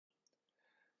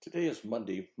Today is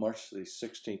Monday, March the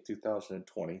 16th,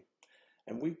 2020,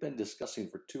 and we've been discussing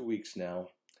for 2 weeks now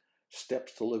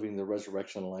steps to living the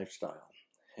resurrection lifestyle.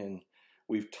 And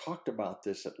we've talked about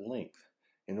this at length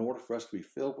in order for us to be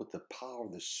filled with the power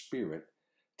of the Spirit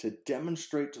to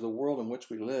demonstrate to the world in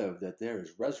which we live that there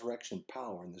is resurrection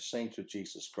power in the saints of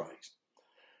Jesus Christ.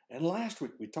 And last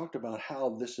week we talked about how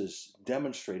this is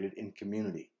demonstrated in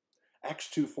community. Acts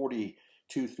 2:42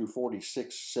 through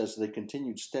 46 says they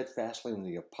continued steadfastly in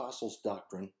the apostles'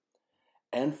 doctrine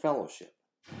and fellowship,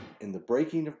 in the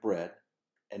breaking of bread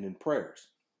and in prayers.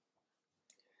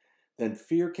 Then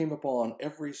fear came upon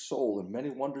every soul, and many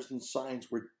wonders and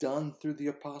signs were done through the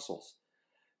apostles.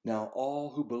 Now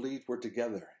all who believed were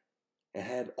together and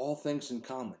had all things in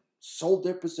common, sold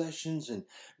their possessions and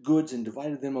goods and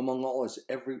divided them among all as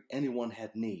anyone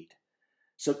had need.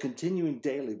 So continuing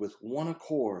daily with one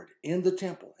accord in the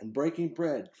temple and breaking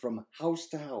bread from house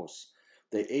to house,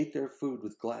 they ate their food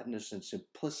with gladness and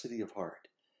simplicity of heart,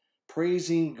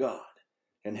 praising God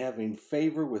and having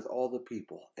favor with all the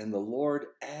people. And the Lord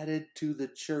added to the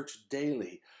church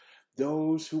daily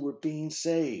those who were being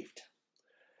saved.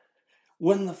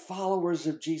 When the followers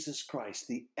of Jesus Christ,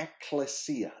 the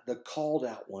ecclesia, the called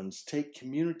out ones, take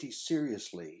community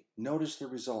seriously, notice the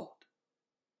result.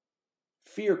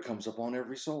 Fear comes upon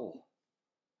every soul.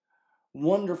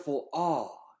 Wonderful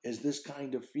awe is this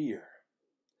kind of fear.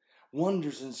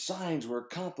 Wonders and signs were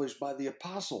accomplished by the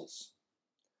apostles.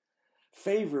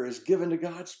 Favor is given to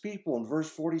God's people in verse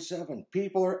 47.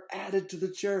 People are added to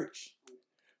the church.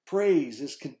 Praise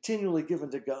is continually given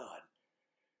to God.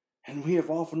 And we have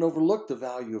often overlooked the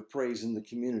value of praise in the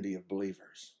community of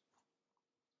believers.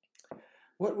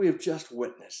 What we have just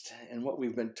witnessed and what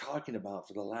we've been talking about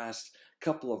for the last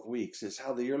couple of weeks is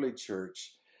how the early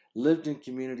church lived in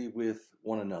community with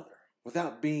one another.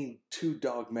 Without being too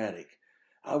dogmatic,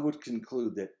 I would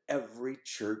conclude that every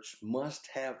church must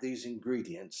have these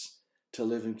ingredients to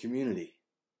live in community.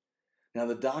 Now,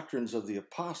 the doctrines of the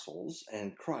apostles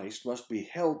and Christ must be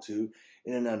held to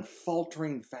in an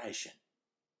unfaltering fashion.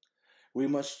 We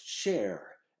must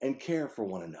share and care for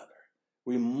one another.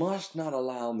 We must not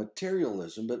allow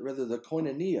materialism, but rather the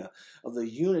koinonia of the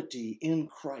unity in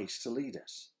Christ to lead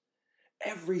us.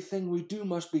 Everything we do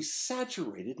must be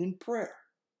saturated in prayer.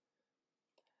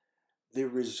 The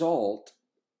result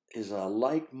is a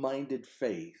like-minded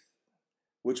faith,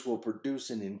 which will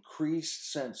produce an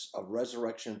increased sense of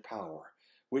resurrection power,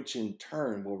 which in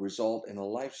turn will result in a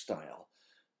lifestyle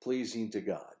pleasing to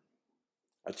God.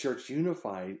 A church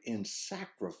unified in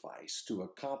sacrifice to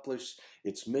accomplish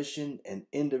its mission, and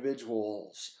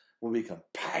individuals will become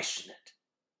passionate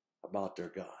about their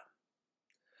God.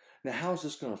 Now, how's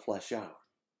this going to flesh out?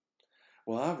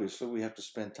 Well, obviously, we have to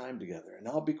spend time together. And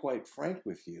I'll be quite frank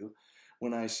with you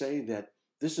when I say that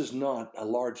this is not a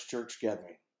large church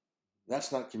gathering.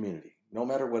 That's not community. No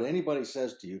matter what anybody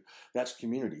says to you, that's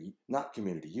community, not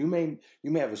community. You may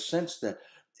have a sense that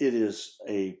it is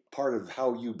a part of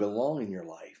how you belong in your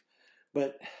life,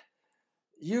 but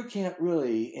you can't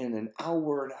really, in an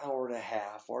hour and a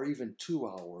half, or even 2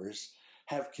 hours,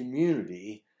 have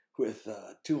community with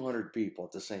 200 people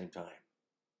at the same time.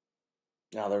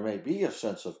 Now, there may be a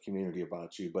sense of community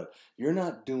about you, but you're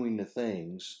not doing the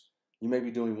things. You may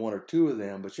be doing 1 or 2 of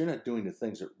them, but you're not doing the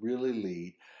things that really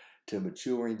lead to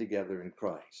maturing together in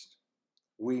Christ.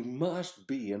 We must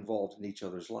be involved in each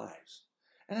other's lives.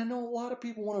 And I know a lot of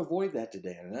people want to avoid that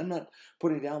today, and I'm not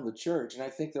putting down the church, and I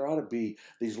think there ought to be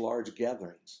these large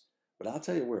gatherings. But I'll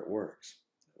tell you where it works.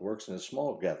 It works in a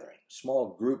small gathering,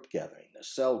 small group gathering, a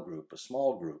cell group, a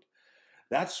small group.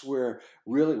 That's where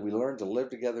really we learn to live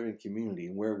together in community,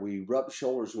 and where we rub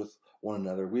shoulders with one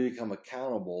another. We become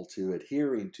accountable to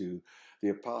adhering to the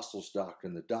apostles'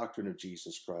 doctrine, the doctrine of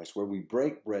Jesus Christ, where we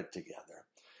break bread together,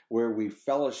 where we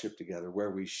fellowship together,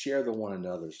 where we share the one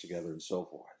another's together, and so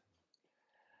forth.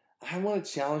 I want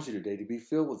to challenge you today to be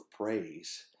filled with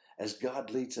praise as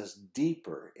God leads us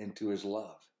deeper into His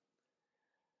love.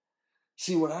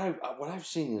 See, what I've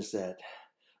seen is that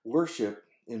worship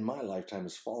in my lifetime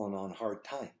has fallen on hard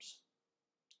times.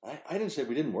 I didn't say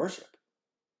we didn't worship.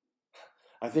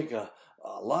 I think a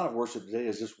lot of worship today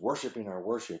is just worshiping our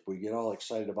worship. We get all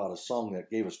excited about a song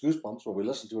that gave us goosebumps, or we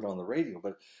listen to it on the radio,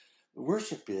 but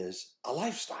worship is a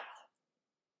lifestyle.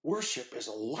 Worship is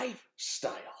a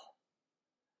lifestyle.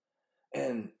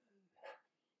 And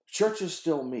churches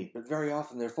still meet, but very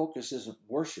often their focus isn't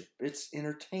worship, it's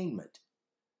entertainment.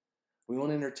 We want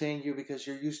to entertain you because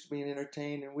you're used to being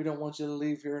entertained, and we don't want you to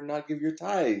leave here and not give your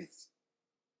tithes.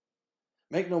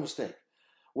 Make no mistake,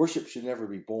 worship should never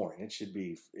be boring. It should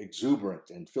be exuberant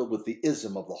and filled with the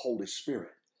ism of the Holy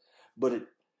Spirit. But it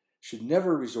should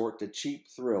never resort to cheap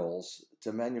thrills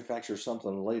to manufacture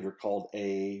something later called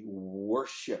a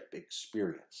worship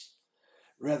experience.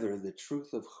 Rather, the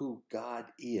truth of who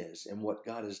God is and what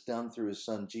God has done through his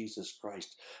Son, Jesus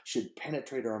Christ, should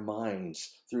penetrate our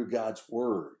minds through God's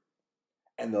word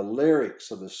and the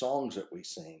lyrics of the songs that we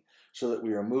sing, so that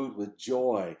we are moved with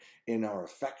joy in our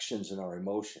affections and our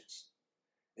emotions.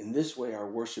 In this way, our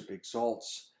worship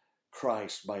exalts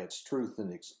Christ by its truth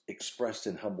and expressed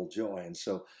in humble joy. And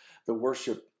so the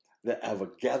worship of a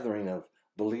gathering of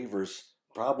believers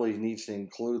probably needs to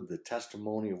include the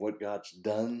testimony of what God's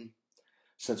done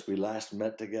since we last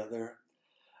met together,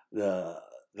 the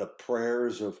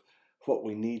prayers of what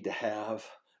we need to have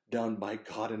done by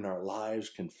God in our lives,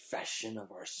 confession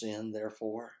of our sin,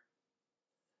 therefore.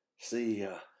 See,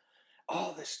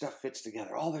 all this stuff fits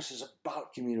together. All this is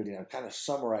about community. I'm kind of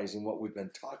summarizing what we've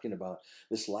been talking about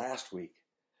this last week.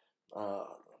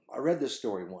 I read this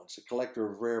story once. A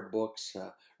collector of rare books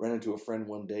ran into a friend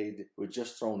one day who had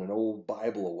just thrown an old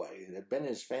Bible away. It had been in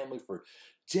his family for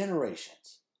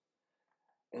generations.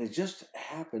 And he just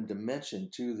happened to mention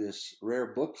to this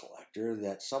rare book collector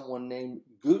that someone named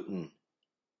Gutenberg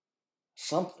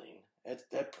something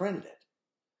had printed it.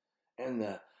 And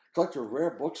the collector of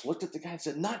rare books looked at the guy and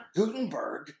said, "Not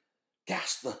Gutenberg,"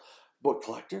 gasped the book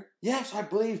collector. "Yes, I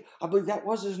believe that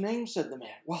was his name," said the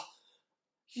man. "Well,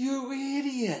 you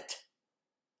idiot.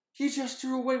 You just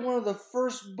threw away one of the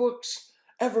first books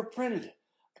ever printed.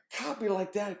 A copy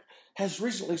like that has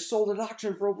recently sold at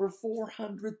auction for over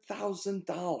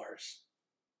 $400,000.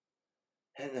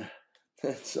 And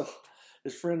so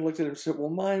his friend looked at him and said, "Well,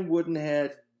 mine wouldn't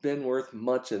have been worth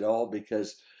much at all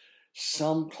because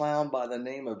some clown by the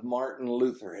name of Martin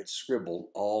Luther had scribbled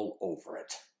all over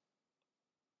it."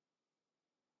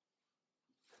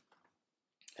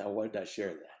 Now, why did I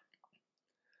share that?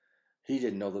 He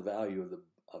didn't know the value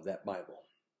of that Bible.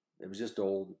 It was just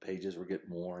old, the pages were getting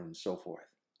worn and so forth.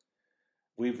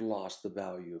 We've lost the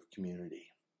value of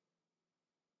community.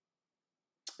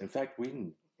 In fact,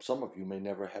 some of you may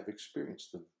never have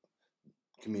experienced the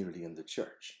community in the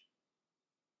church.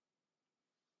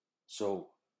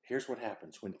 So here's what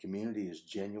happens when community is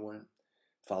genuine,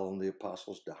 following the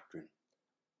apostles' doctrine.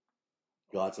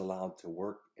 God's allowed to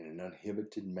work in an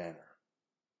uninhibited manner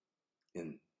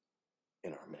in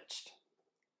our midst.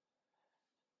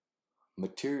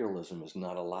 Materialism is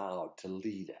not allowed to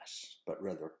lead us, but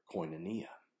rather koinonia.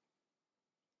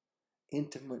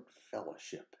 Intimate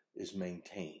fellowship is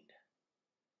maintained,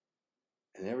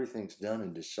 and everything's done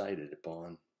and decided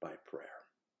upon by prayer.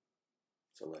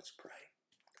 So let's pray.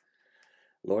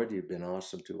 Lord, you've been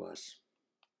awesome to us.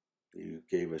 You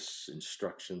gave us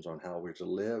instructions on how we're to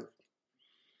live,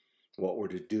 what we're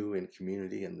to do in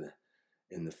community and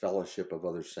in the fellowship of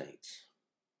other saints.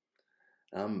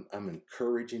 I'm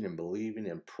encouraging and believing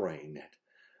and praying that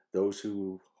those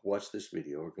who watch this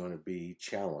video are going to be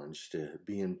challenged to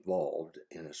be involved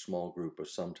in a small group of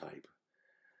some type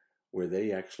where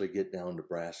they actually get down to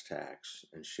brass tacks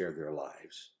and share their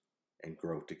lives and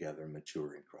grow together and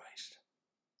mature in Christ.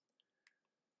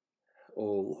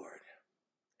 Oh Lord,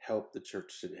 help the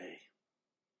church today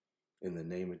in the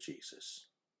name of Jesus.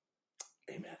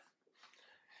 Amen.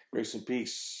 Grace and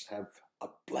peace. Have a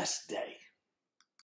blessed day.